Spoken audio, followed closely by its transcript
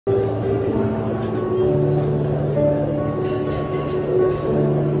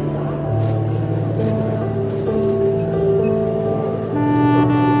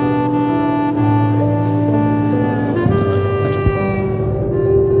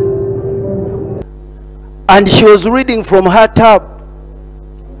and she was reading from her tab.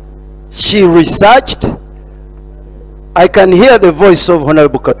 She researched. I can hear the voice of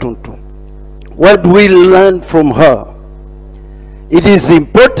Honorable Katuntu. What do we learn from her? It is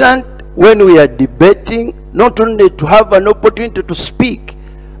important when we are debating not only to have an opportunity to speak,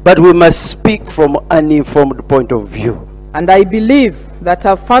 but we must speak from an informed point of view. And I believe that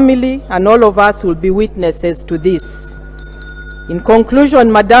our family and all of us will be witnesses to this. In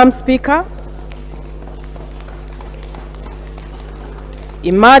conclusion, Madam Speaker,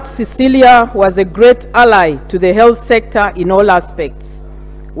 Imat Cecilia was a great ally to the health sector in all aspects,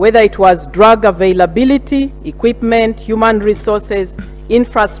 whether it was drug availability, equipment, human resources,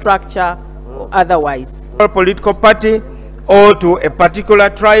 infrastructure, or otherwise. A political party or to a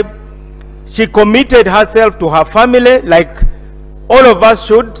particular tribe. She committed herself to her family like all of us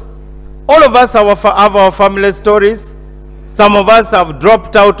should. All of us have our family stories. Some of us have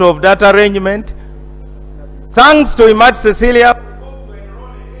dropped out of that arrangement. Thanks to Imat Cecilia.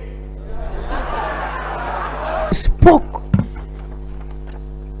 Spoke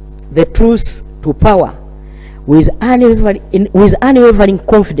the truth to power with unwavering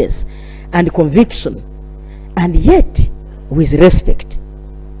confidence and conviction, and yet with respect,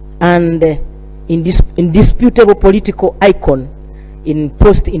 and indisputable political icon in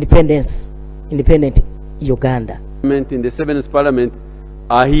post-independent Uganda. In the 7th Parliament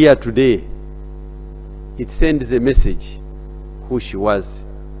are here today. It sends a message who she was,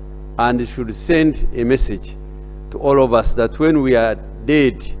 and it should send a message to all of us that when we are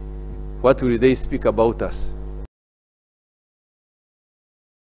dead, what will they speak about us?